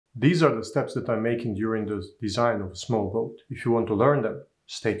These are the steps that I'm making during the design of a small boat. If you want to learn them,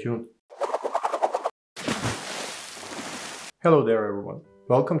 stay tuned. Hello there everyone,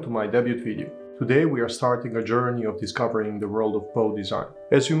 welcome to my debut video. Today we are starting a journey of discovering the world of boat design.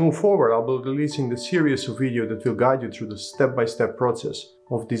 As we move forward, I'll be releasing the series of videos that will guide you through the step-by-step process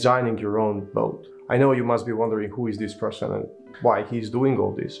of designing your own boat. I know you must be wondering who is this person and why he's doing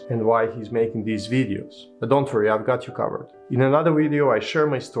all this and why he's making these videos. But don't worry, I've got you covered. In another video I share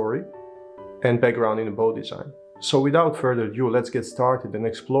my story and background in boat design. So without further ado, let's get started and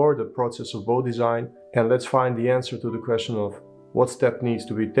explore the process of boat design, and let's find the answer to the question of what step needs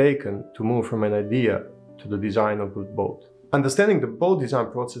to be taken to move from an idea to the design of a boat. Understanding the boat design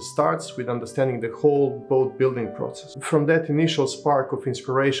process starts with understanding the whole boat building process. From that initial spark of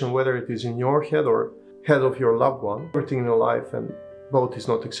inspiration, whether it is in your head or head of your loved one, everything in your life, and boat is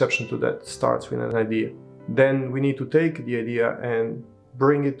not exception to that, starts with an idea. Then we need to take the idea and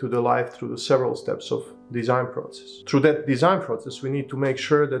bring it to the life through the several steps of design process. Through that design process, we need to make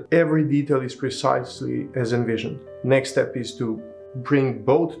sure that every detail is precisely as envisioned. Next step is to bring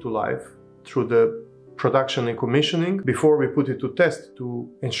boat to life through the production and commissioning before we put it to test to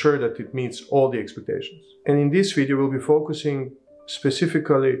ensure that it meets all the expectations. And in this video, we'll be focusing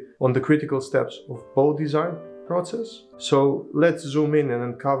specifically on the critical steps of boat design process. So let's zoom in and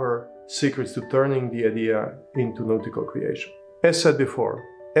uncover secrets to turning the idea into nautical creation. As said before,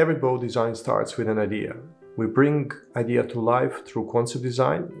 every boat design starts with an idea. We bring idea to life through concept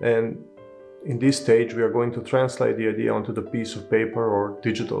design, and in this stage we are going to translate the idea onto the piece of paper or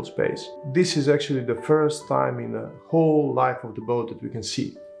digital space. This is actually the first time in the whole life of the boat that we can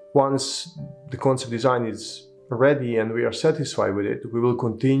see. Once the concept design is ready and we are satisfied with it, we will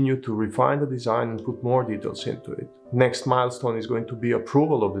continue to refine the design and put more details into it. Next milestone is going to be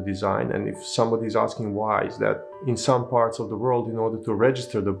approval of the design, and if somebody is asking why, is that in some parts of the world, in order to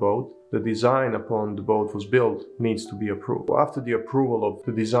register the boat, the design upon the boat was built needs to be approved. After the approval of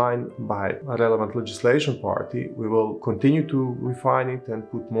the design by a relevant legislation party, we will continue to refine it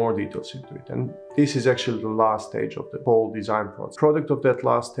and put more details into it. And this is actually the last stage of the whole design process. Product of that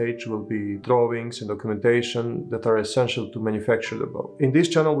last stage will be drawings and documentation that are essential to manufacture the boat. In this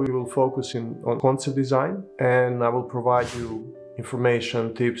channel, we will focus on concept design, and I will provide you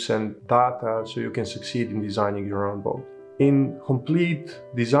information, tips and data so you can succeed in designing your own boat. In complete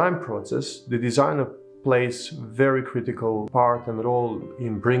design process, the designer plays very critical part and role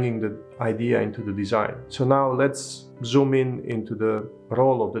in bringing the idea into the design. So now let's zoom in into the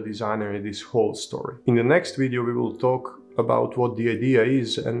role of the designer in this whole story. In the next video, we will talk about what the idea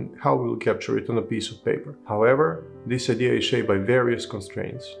is and how we will capture it on a piece of paper. However, this idea is shaped by various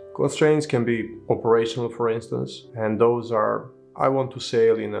constraints. Constraints can be operational, for instance, and those are: I want to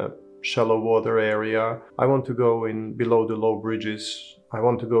sail in a shallow water area, I want to go in below the low bridges, I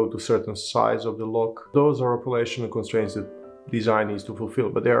want to go to certain size of the lock. Those are operational constraints that design needs to fulfill.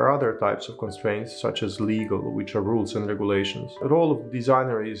 But there are other types of constraints, such as legal, which are rules and regulations. The role of the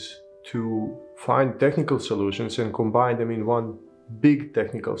designer is to find technical solutions and combine them in one big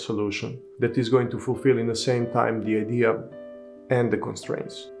technical solution that is going to fulfill in the same time the idea and the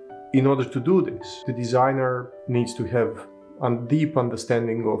constraints. In order to do this, the designer needs to have a deep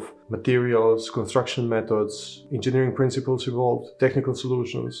understanding of materials, construction methods, engineering principles involved, technical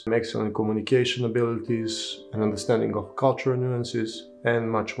solutions, excellent communication abilities, an understanding of cultural nuances, and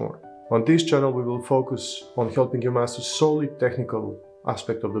much more. On this channel, we will focus on helping you master solely technical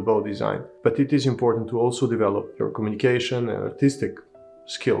aspect of the boat design, but it is important to also develop your communication and artistic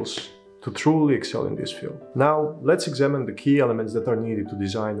skills to truly excel in this field. Now, let's examine the key elements that are needed to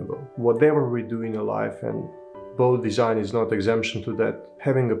design a boat. Whatever we do in our life, and boat design is not exemption to that,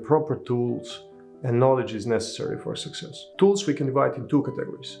 having the proper tools and knowledge is necessary for success. Tools we can divide in two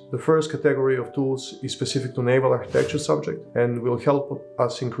categories. The first category of tools is specific to naval architecture subject and will help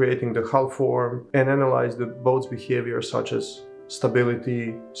us in creating the hull form and analyze the boat's behavior, such as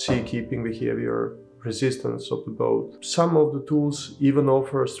stability, sea-keeping behavior, resistance of the boat. Some of the tools even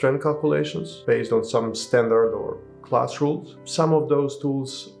offer strength calculations based on some standard or class rules. Some of those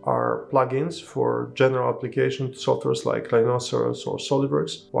tools are plugins for general application softwares like Rhinoceros or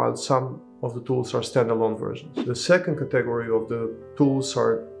SolidWorks, while some of the tools are standalone versions. The second category of the tools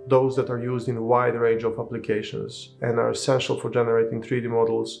are those that are used in a wide range of applications and are essential for generating 3D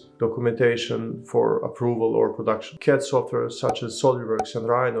models, documentation for approval or production. CAD software such as SolidWorks and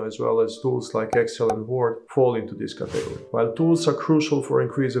Rhino, as well as tools like Excel and Word, fall into this category. While tools are crucial for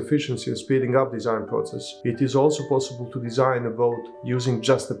increased efficiency and speeding up design process, it is also possible to design a boat using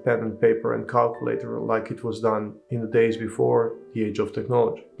just a pen and paper and calculator, like it was done in the days before the age of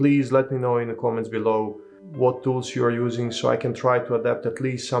technology. Please let me know in the comments below what tools you are using, so I can try to adapt at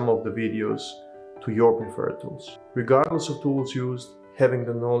least some of the videos to your preferred tools. Regardless of tools used, having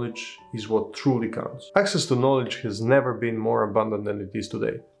the knowledge is what truly counts. Access to knowledge has never been more abundant than it is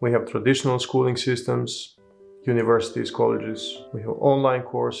today. We have traditional schooling systems, universities, colleges, we have online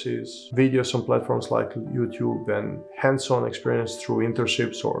courses, videos on platforms like YouTube, and hands-on experience through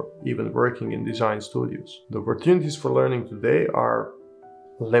internships or even working in design studios. The opportunities for learning today are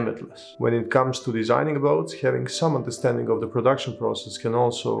limitless. When it comes to designing boats, having some understanding of the production process can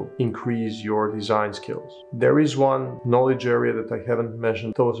also increase your design skills. There is one knowledge area that I haven't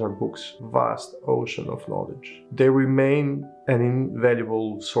mentioned. Those are books. Vast ocean of knowledge. They remain an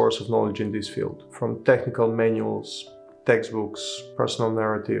invaluable source of knowledge in this field, from technical manuals, textbooks, personal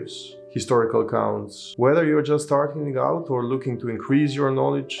narratives, historical accounts. Whether you're just starting out or looking to increase your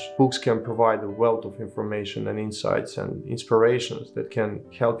knowledge, books can provide a wealth of information and insights and inspirations that can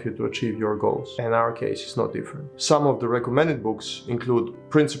help you to achieve your goals. In our case, it's not different. Some of the recommended books include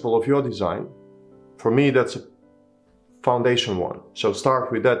Principle of Yacht Design. For me, that's a foundation one. So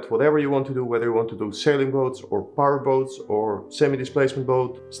start with that. Whatever you want to do, whether you want to do sailing boats or power boats or semi-displacement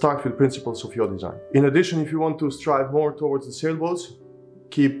boat, start with Principles of Yacht Design. In addition, if you want to strive more towards the sailboats,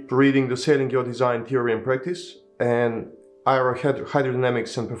 keep reading the Sailing Yacht Design Theory and Practice and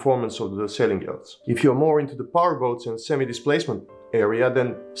Aero-Hydrodynamics and Performance of the Sailing Yachts. If you're more into the powerboats and semi-displacement area,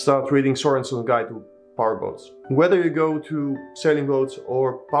 then start reading Sorensen's Guide to Powerboats. Whether you go to sailing boats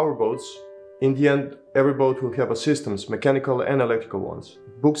or powerboats, in the end, every boat will have a systems, mechanical and electrical ones.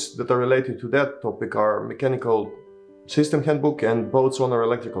 Books that are related to that topic are Mechanical System Handbook and Boatowner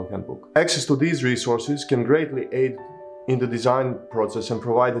Electrical Handbook. Access to these resources can greatly aid in the design process and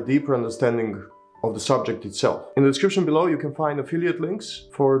provide a deeper understanding of the subject itself. In the description below you can find affiliate links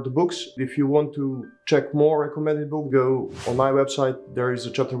for the books. If you want to check more recommended books, go on my website. There is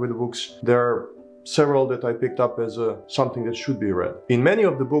a chapter with the books. There are several that I picked up as something that should be read. In many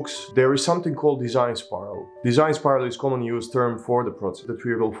of the books there is something called design spiral. Design spiral is a commonly used term for the process that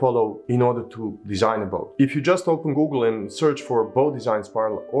we will follow in order to design a boat. If you just open Google and search for boat design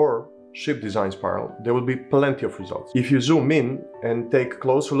spiral or ship design spiral, there will be plenty of results. If you zoom in and take a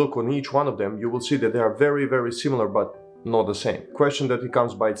closer look on each one of them, you will see that they are very, very similar but not the same. The question that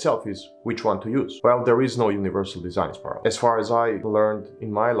becomes by itself is which one to use. Well, there is no universal design spiral. As far as I learned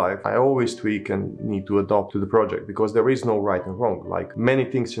in my life, I always tweak and need to adapt to the project because there is no right and wrong. Like many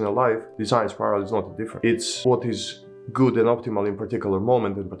things in a life, design spiral is not different. It's what is good and optimal in particular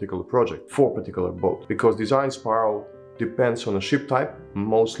moment and particular project for particular boat. Because design spiral depends on a ship type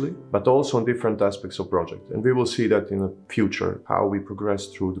mostly, but also on different aspects of project. And we will see that in the future, how we progress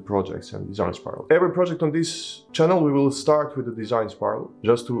through the projects and design spiral. Every project on this channel, we will start with the design spiral,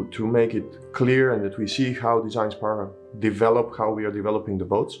 just to make it clear and that we see how design spiral develop, how we are developing the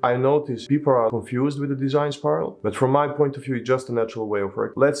boats. I notice people are confused with the design spiral, but from my point of view, it's just a natural way of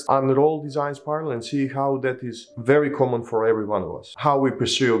working. Let's unroll design spiral and see how that is very common for every one of us. How we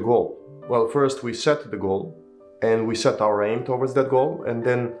pursue a goal. Well, first we set the goal, and we set our aim towards that goal, and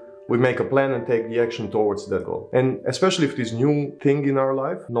then we make a plan and take the action towards that goal. And especially if this new thing in our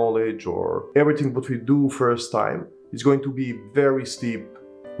life, knowledge or everything what we do first time, is going to be very steep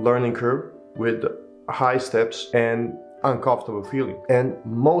learning curve with high steps and uncomfortable feeling. And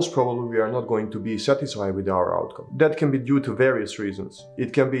most probably we are not going to be satisfied with our outcome. That can be due to various reasons.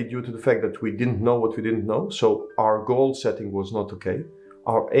 It can be due to the fact that we didn't know what we didn't know, so our goal setting was not okay,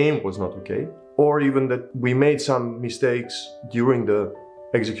 our aim was not okay, or even that we made some mistakes during the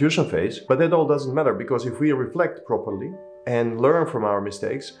execution phase. But that all doesn't matter, because if we reflect properly and learn from our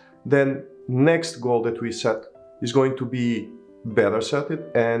mistakes, then next goal that we set is going to be better set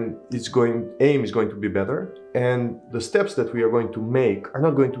it, and aim is going to be better, and the steps that we are going to make are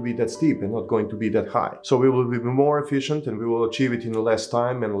not going to be that steep and not going to be that high. So we will be more efficient and we will achieve it in less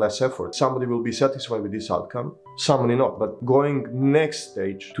time and less effort. Somebody will be satisfied with this outcome, somebody not. But going next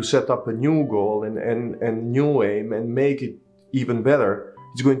stage to set up a new goal and new aim and make it even better,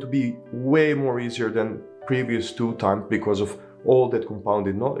 it's going to be way more easier than previous two times because of all that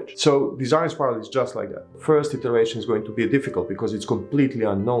compounded knowledge. So design spiral is just like that. First iteration is going to be difficult because it's completely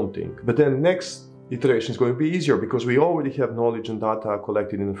unknown thing. But then next iteration is going to be easier because we already have knowledge and data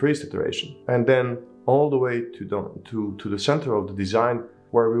collected in the first iteration. And then all the way to the center of the design,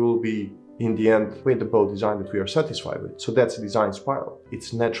 where we will be in the end with the boat design that we are satisfied with. So that's a design spiral.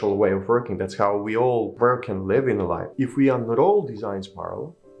 It's a natural way of working. That's how we all work and live in a life. If we unroll design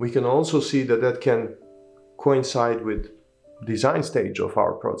spiral, we can also see that that can coincide with design stage of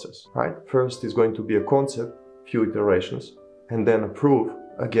our process, right? First is going to be a concept, few iterations, and then a proof,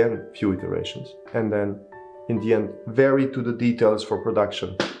 again, few iterations, and then in the end, vary to the details for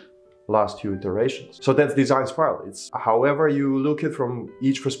production, last few iterations. So that's design spiral. It's however you look at from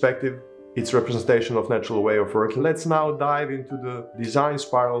each perspective, it's representation of natural way of working. Let's now dive into the design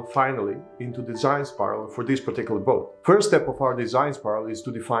spiral, finally, into design spiral for this particular boat. First step of our design spiral is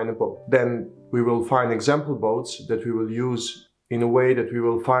to define a boat. Then we will find example boats that we will use in a way that we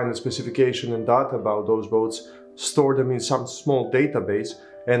will find the specification and data about those boats, store them in some small database,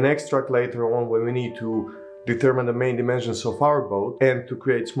 and extract later on when we need to determine the main dimensions of our boat and to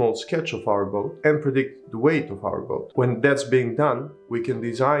create small sketch of our boat and predict the weight of our boat. When that's being done, we can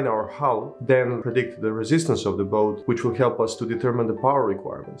design our hull, then predict the resistance of the boat, which will help us to determine the power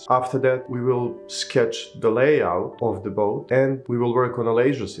requirements. After that, we will sketch the layout of the boat and we will work on a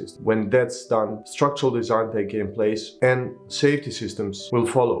laser system. When that's done, structural design takes in place and safety systems will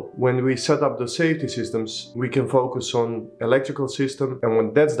follow. When we set up the safety systems, we can focus on electrical system, and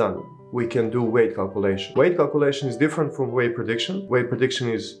when that's done, we can do weight calculation. Weight calculation is different from weight prediction. Weight prediction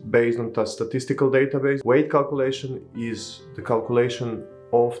is based on a statistical database. Weight calculation is the calculation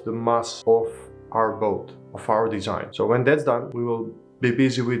of the mass of our boat, of our design. So when that's done, we will be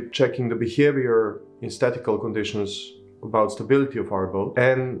busy with checking the behavior in statical conditions about stability of our boat.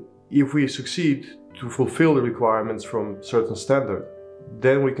 And if we succeed to fulfill the requirements from certain standard,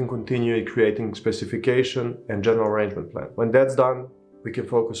 then we can continue creating specification and general arrangement plan. When that's done, we can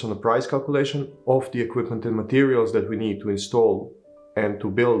focus on the price calculation of the equipment and materials that we need to install and to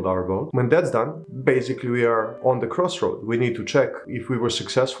build our boat. When that's done, basically we are on the crossroad. We need to check if we were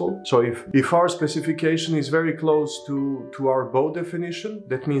successful. So if our specification is very close to our boat definition,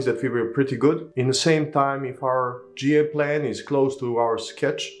 that means that we were pretty good. In the same time, if our GA plan is close to our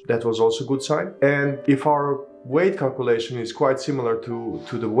sketch, that was also a good sign. And if our weight calculation is quite similar to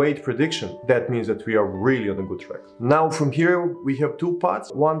the weight prediction, that means that we are really on a good track. Now from here we have two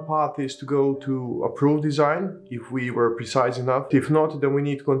paths. One path is to go to approved design if we were precise enough. If not, then we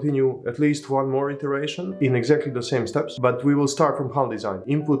need to continue at least one more iteration in exactly the same steps, but we will start from hull design.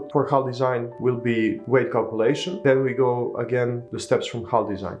 Input for hull design will be weight calculation, then we go again the steps from hull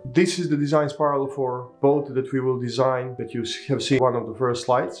design. This is the design spiral for boat that we will design, that you have seen one of the first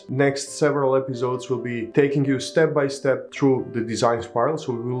slides. Next several episodes will be taking you step by step through the design spiral,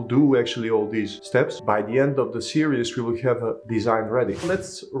 so we will do actually all these steps. By the end of the series we will have a design ready.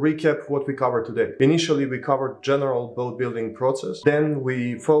 Let's recap what we covered today. Initially we covered general boat building process, then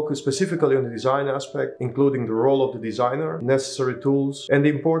we focused specifically on the design aspect, including the role of the designer, necessary tools, and the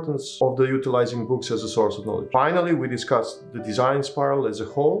importance of the utilizing books as a source of knowledge. Finally, we discussed the design spiral as a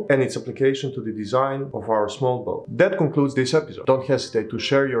whole and its application to the design of our small boat. That concludes this episode. Don't hesitate to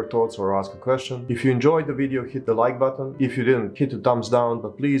share your thoughts or ask a question. If you enjoyed the video, hit the like button. If you didn't, hit the thumbs down,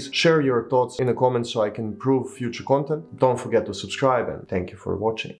 but please share your thoughts in the comments so I can improve future content. Don't forget to subscribe, and thank you for watching.